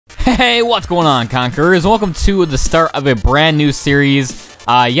Hey, what's going on, Conquerors? Welcome to the start of a brand new series.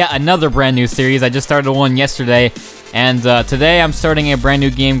 Yet another brand new series. I just started one yesterday, and today I'm starting a brand new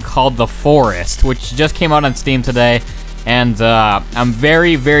game called The Forest, which just came out on Steam today, and I'm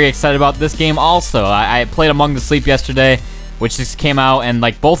very, very excited about this game also. I played Among the Sleep yesterday, which just came out, and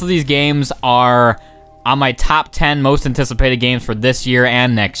like both of these games are on my top 10 most anticipated games for this year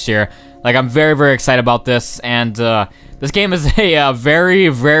and next year. Like, I'm very, very excited about this, and this game is a very,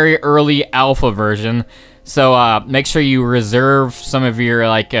 very early alpha version, so make sure you reserve some of your,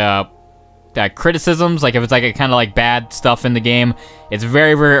 like, criticisms, like if it's like a kind of like bad stuff in the game. It's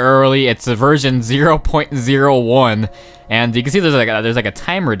very, very early. It's a version 0.01, and you can see there's like a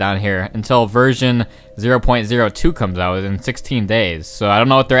timer down here until version 0.02 comes out in 16 days, so I don't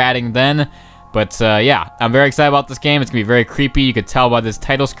know what they're adding then. But, yeah, I'm very excited about this game. It's going to be very creepy. You could tell by this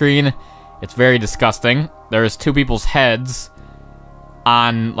title screen. It's very disgusting. There's two people's heads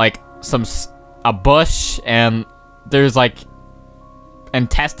on, like, a bush, and there's, like,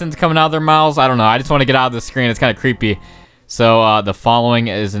 intestines coming out of their mouths. I don't know. I just want to get out of the screen. It's kind of creepy. So, the following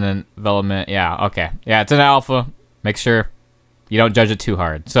is an development. Yeah, okay. Yeah, it's an alpha. Make sure you don't judge it too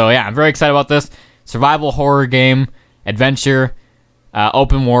hard. So, yeah, I'm very excited about this. Survival horror game, adventure.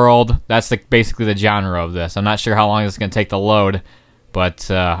 Open world, that's basically the genre of this. I'm not sure how long it's going to take to load, but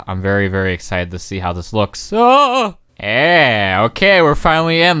I'm very, very excited to see how this looks. Oh! Yeah, okay, we're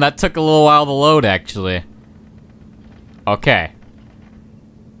finally in. That took a little while to load, actually. Okay.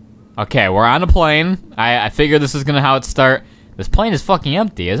 Okay, we're on a plane. I figured this is going to how it start. This plane is fucking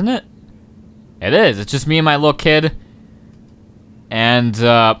empty, isn't it? It is. It's just me and my little kid. And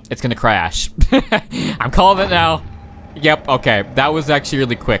it's going to crash. I'm calling it now. Yep, okay. That was actually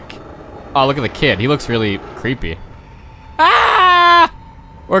really quick. Oh, look at the kid. He looks really creepy. Ah!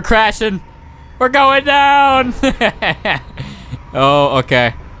 We're crashing. We're going down. Oh,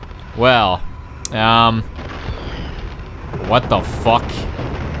 okay. Well, what the fuck?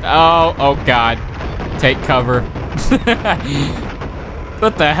 Oh God. Take cover.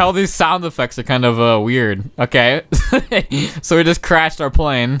 What the hell? These sound effects are kind of weird. Okay. So we just crashed our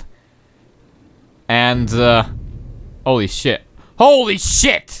plane. And, holy shit. Holy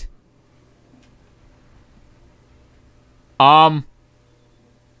shit!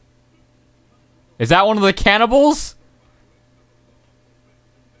 Is that one of the cannibals?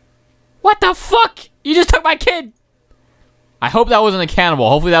 What the fuck? You just took my kid! I hope that wasn't a cannibal.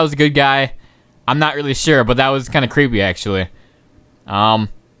 Hopefully that was a good guy. I'm not really sure, but that was kind of creepy, actually. Oh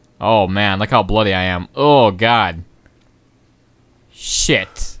man, look how bloody I am. Oh god.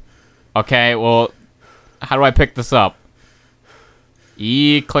 Shit. Okay, well, how do I pick this up?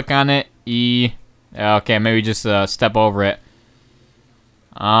 E, click on it. E. Okay, maybe just step over it.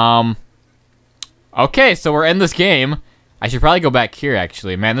 Okay, so we're in this game. I should probably go back here,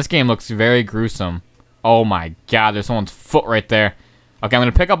 actually. Man, this game looks very gruesome. Oh my god, there's someone's foot right there. Okay, I'm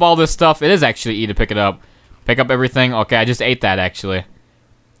gonna pick up all this stuff. It is actually E to pick it up. Pick up everything. Okay, I just ate that, actually.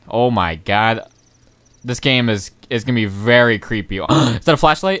 Oh my god. This game is gonna be very creepy. Is that a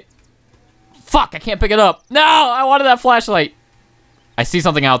flashlight? Fuck, I can't pick it up. No, I wanted that flashlight. I see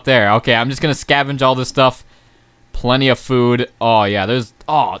something out there. Okay, I'm just gonna scavenge all this stuff. Plenty of food. Oh yeah, there's.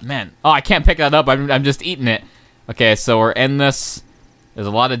 Oh man. Oh, I can't pick that up. I'm just eating it. Okay, so we're in this. There's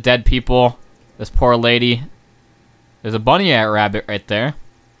a lot of dead people. This poor lady. There's a bunny rabbit right there.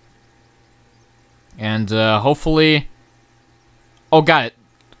 And hopefully. Oh, got it.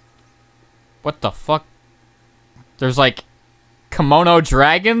 What the fuck? There's like kimono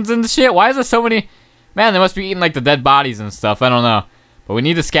dragons and shit. Why is there so many? Man, they must be eating like the dead bodies and stuff. I don't know. But we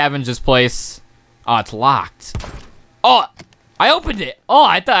need to scavenge this place. Oh, it's locked. Oh, I opened it. Oh,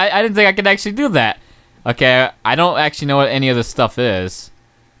 I didn't think I could actually do that. Okay, I don't actually know what any of this stuff is,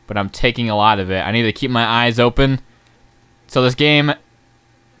 but I'm taking a lot of it. I need to keep my eyes open. So this game,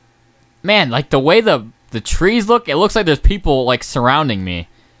 man, like the way the trees look, it looks like there's people like surrounding me.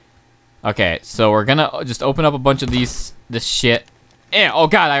 Okay, so we're gonna just open up a bunch of this shit. Yeah, oh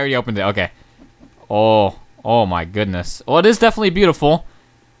god, I already opened it. Okay. Oh my goodness. Well, it is definitely beautiful.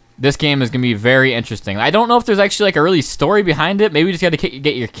 This game is going to be very interesting. I don't know if there's actually like a really story behind it. Maybe you just got to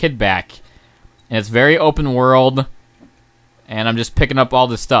get your kid back. And it's very open world. And I'm just picking up all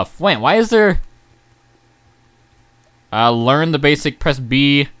this stuff. Wait, why is there... learn the basic, press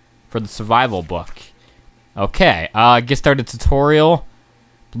B for the survival book. Okay, get started tutorial.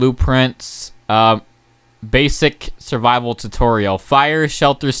 Blueprints. Basic survival tutorial. Fire,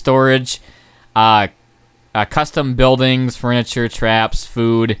 shelter, storage. Custom buildings, furniture, traps,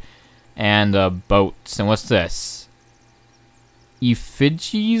 food, and boats. And what's this?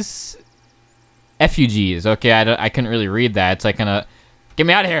 Effigies? Okay, I couldn't really read that. It's like gonna Get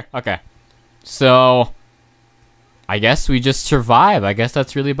me out of here. Okay. So, I guess we just survive. I guess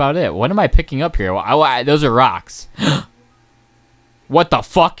that's really about it. What am I picking up here? Those are rocks. What the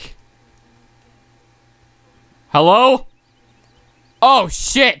fuck? Hello? Oh,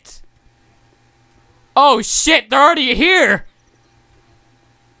 shit. Oh, shit. They're already here.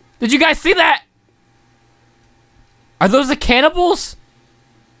 Did you guys see that? Are those the cannibals?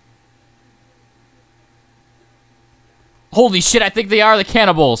 Holy shit, I think they are the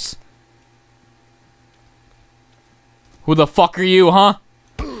cannibals. Who the fuck are you, huh?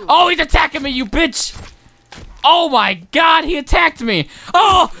 Oh, he's attacking me, you bitch! Oh my god, he attacked me!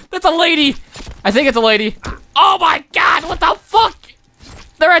 Oh, that's a lady! I think it's a lady. Oh my god, what the fuck?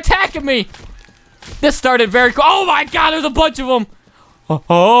 They're attacking me! This started very cool. Oh my god, there's a bunch of them!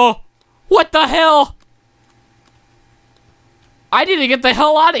 Oh, what the hell? I need to get the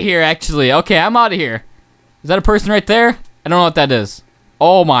hell out of here, actually. Okay, I'm out of here. Is that a person right there? I don't know what that is.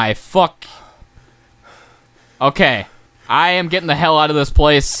 Oh my fuck. Okay. I am getting the hell out of this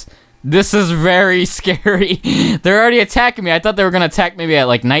place. This is very scary. They're already attacking me. I thought they were gonna attack maybe at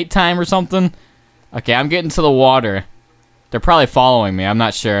like nighttime or something. Okay, I'm getting to the water. They're probably following me. I'm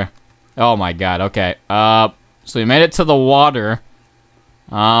not sure. Oh my god. Okay. So we made it to the water.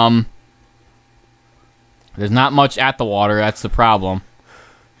 There's not much at the water. That's the problem.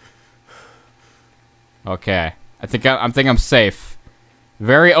 Okay. I think I'm safe.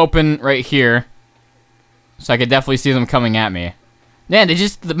 Very open right here. So I could definitely see them coming at me. Man,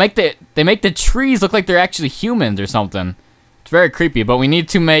 they make the trees look like they're actually humans or something. It's very creepy, but we need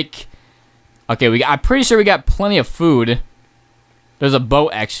to make... Okay, I'm pretty sure we got plenty of food. There's a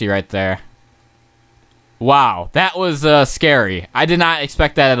boat actually right there. Wow, that was scary. I did not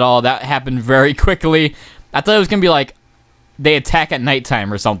expect that at all. That happened very quickly. I thought it was gonna be like they attack at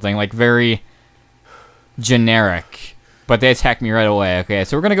nighttime or something, like very generic. But they attacked me right away. Okay,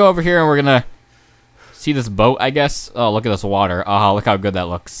 so we're gonna go over here and we're gonna see this boat, I guess. Oh, look at this water. Oh, look how good that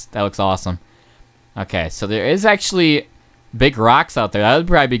looks. That looks awesome. Okay, so there is actually big rocks out there. That would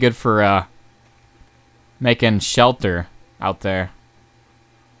probably be good for making shelter out there.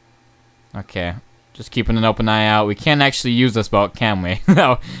 Okay, just keeping an open eye out. We can't actually use this boat, can we?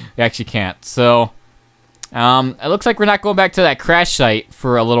 No, we actually can't. So, it looks like we're not going back to that crash site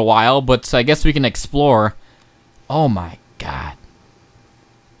for a little while, but I guess we can explore. Oh my god.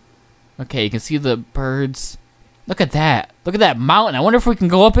 Okay, you can see the birds. Look at that. Look at that mountain. I wonder if we can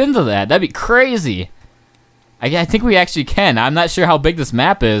go up into that. That'd be crazy. I think we actually can. I'm not sure how big this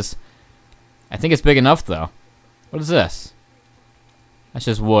map is. I think it's big enough, though. What is this? That's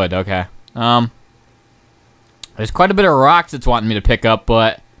just wood. Okay. There's quite a bit of rocks it's wanting me to pick up,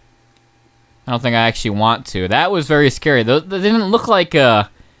 but I don't think I actually want to. That was very scary. They didn't look like they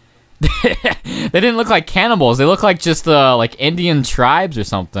didn't look like cannibals. They look like just like Indian tribes or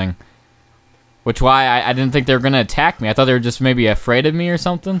something. Which why I didn't think they were gonna attack me. I thought they were just maybe afraid of me or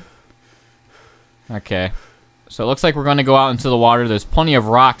something. Okay. So it looks like we're gonna go out into the water. There's plenty of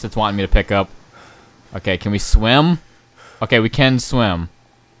rocks it's wanting me to pick up. Okay, can we swim? Okay, we can swim.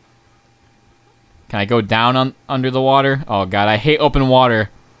 Can I go down under the water? Oh god, I hate open water.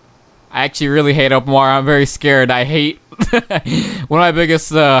 I actually really hate open water. I'm very scared. I hate... One of my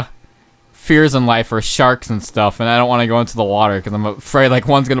biggest fears in life are sharks and stuff, and I don't want to go into the water because I'm afraid like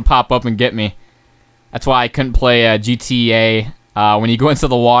one's going to pop up and get me. That's why I couldn't play GTA. When you go into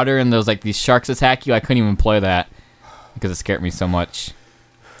the water and there's like these sharks attack you, I couldn't even play that because it scared me so much.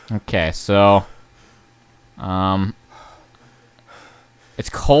 Okay, so... It's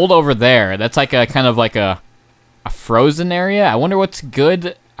cold over there. That's like a kind of like a frozen area. I wonder what's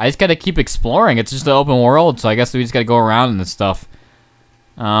good. I just gotta keep exploring. It's just an open world, so I guess we just gotta go around and stuff.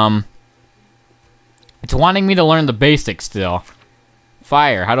 It's wanting me to learn the basics still.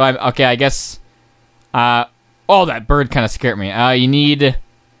 Fire. How do I... Okay, I guess... Oh, that bird kind of scared me. You need...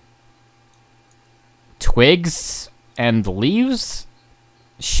 twigs and leaves?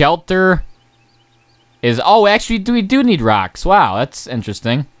 Shelter... is... Oh, actually, we do need rocks. Wow, that's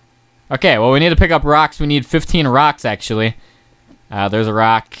interesting. Okay, well, we need to pick up rocks. We need 15 rocks, actually. There's a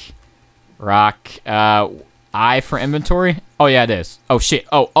rock. Rock. I for inventory? Oh, yeah, it is. Oh, shit.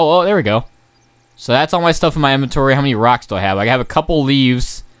 Oh, there we go. So that's all my stuff in my inventory. How many rocks do I have? I have a couple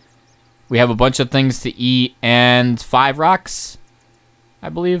leaves. We have a bunch of things to eat. And 5 rocks, I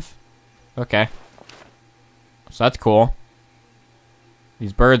believe. Okay. So that's cool.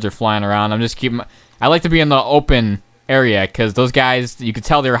 These birds are flying around. I'm just keeping... I like to be in the open area because those guys, you could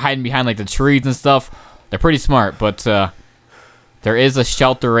tell they were hiding behind like the trees and stuff. They're pretty smart, but there is a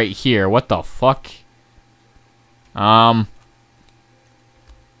shelter right here. What the fuck?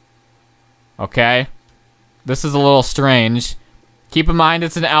 Okay. This is a little strange. Keep in mind,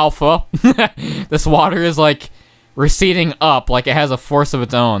 it's an alpha. This water is, like, receding up, like it has a force of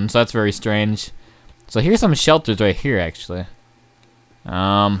its own, so that's very strange. So here's some shelters right here, actually.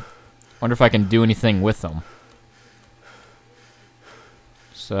 Wonder if I can do anything with them.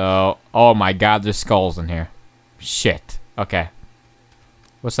 So, oh my god, there's skulls in here. Shit. Okay.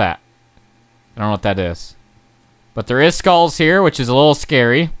 What's that? I don't know what that is. But there is skulls here, which is a little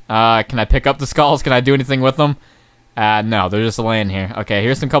scary. Can I pick up the skulls? Can I do anything with them? No, they're just laying here. Okay,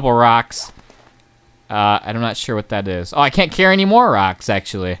 here's some couple rocks. I'm not sure what that is. Oh, I can't carry any more rocks,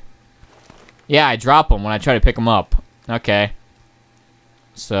 actually. Yeah, I drop them when I try to pick them up. Okay.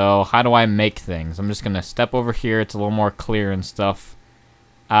 So, how do I make things? I'm just gonna step over here. It's a little more clear and stuff.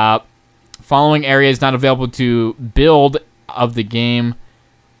 Following area is not available to build of the game.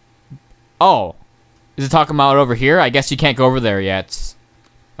 Oh. Is it talking about over here? I guess you can't go over there yet.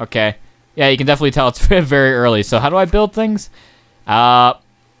 Okay. Yeah, you can definitely tell it's very early. So how do I build things? That's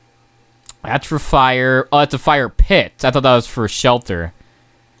for fire. Oh, that's a fire pit. I thought that was for shelter.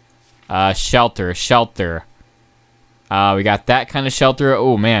 Shelter. We got that kind of shelter.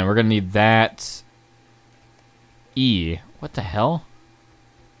 Oh, man, we're going to need that. E. What the hell?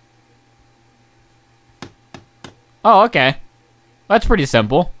 Oh, okay. That's pretty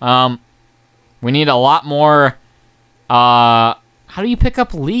simple. We need a lot more, how do you pick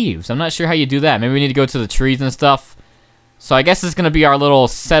up leaves? I'm not sure how you do that. Maybe we need to go to the trees and stuff. So I guess this is going to be our little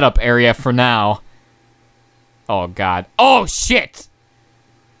setup area for now. Oh, God. Oh, shit!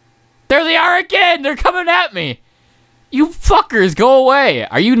 There they are again! They're coming at me! You fuckers, go away!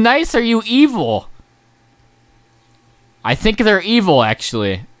 Are you nice or are you evil? I think they're evil,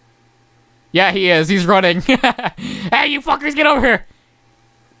 actually. Yeah, he is. He's running. Hey, you fuckers, get over here!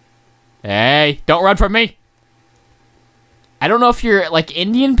 Hey, don't run from me! I don't know if you're, like,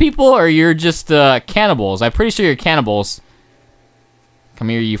 Indian people or you're just, cannibals. I'm pretty sure you're cannibals. Come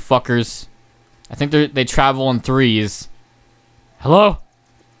here, you fuckers. I think they travel in threes. Hello?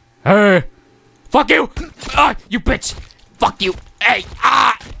 Hey! Fuck you! Ah, you bitch! Fuck you! Hey!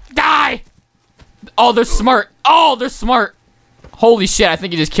 Ah! Die! Oh, they're smart! Oh, they're smart! Holy shit, I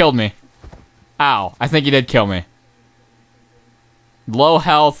think he just killed me. Ow, I think he did kill me. Low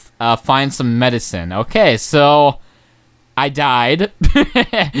health, find some medicine. Okay, so I died.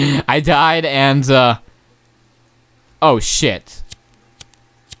 I died and, oh shit.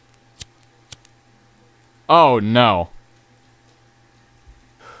 Oh no.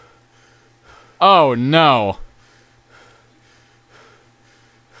 Oh no.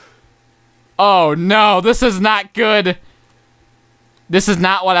 Oh no, this is not good. This is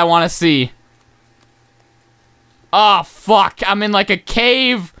not what I want to see. Oh, fuck. I'm in, like, a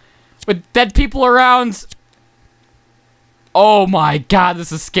cave with dead people around. Oh, my God.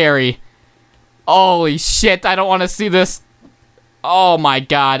 This is scary. Holy shit. I don't want to see this. Oh, my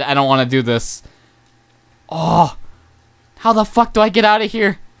God. I don't want to do this. Oh. How the fuck do I get out of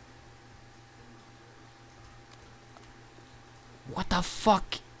here? What the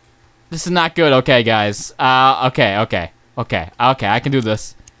fuck? This is not good. Okay, guys. Okay. I can do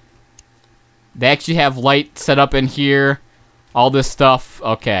this. They actually have light set up in here. All this stuff.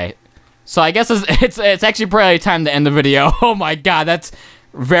 Okay. So I guess it's actually probably time to end the video. Oh my god, that's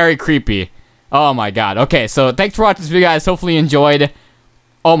very creepy. Oh my god. Okay, so thanks for watching this video, guys. Hopefully you enjoyed.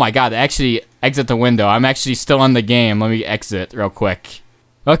 Oh my god, actually exit the window. I'm actually still in the game. Let me exit real quick.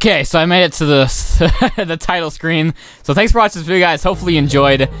 Okay, so I made it to the the title screen. So thanks for watching this video, guys. Hopefully you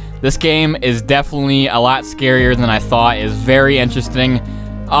enjoyed. This game is definitely a lot scarier than I thought. It's very interesting.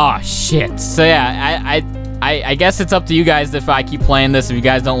 Oh shit. So yeah, I guess it's up to you guys if I keep playing this. If you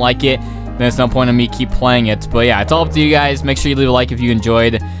guys don't like it, then there's no point in me keep playing it. But yeah, it's all up to you guys. Make sure you leave a like if you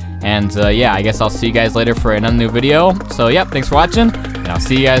enjoyed. And yeah, I guess I'll see you guys later for another new video. So yep, thanks for watching, and I'll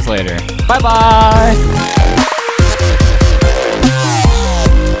see you guys later. Bye bye.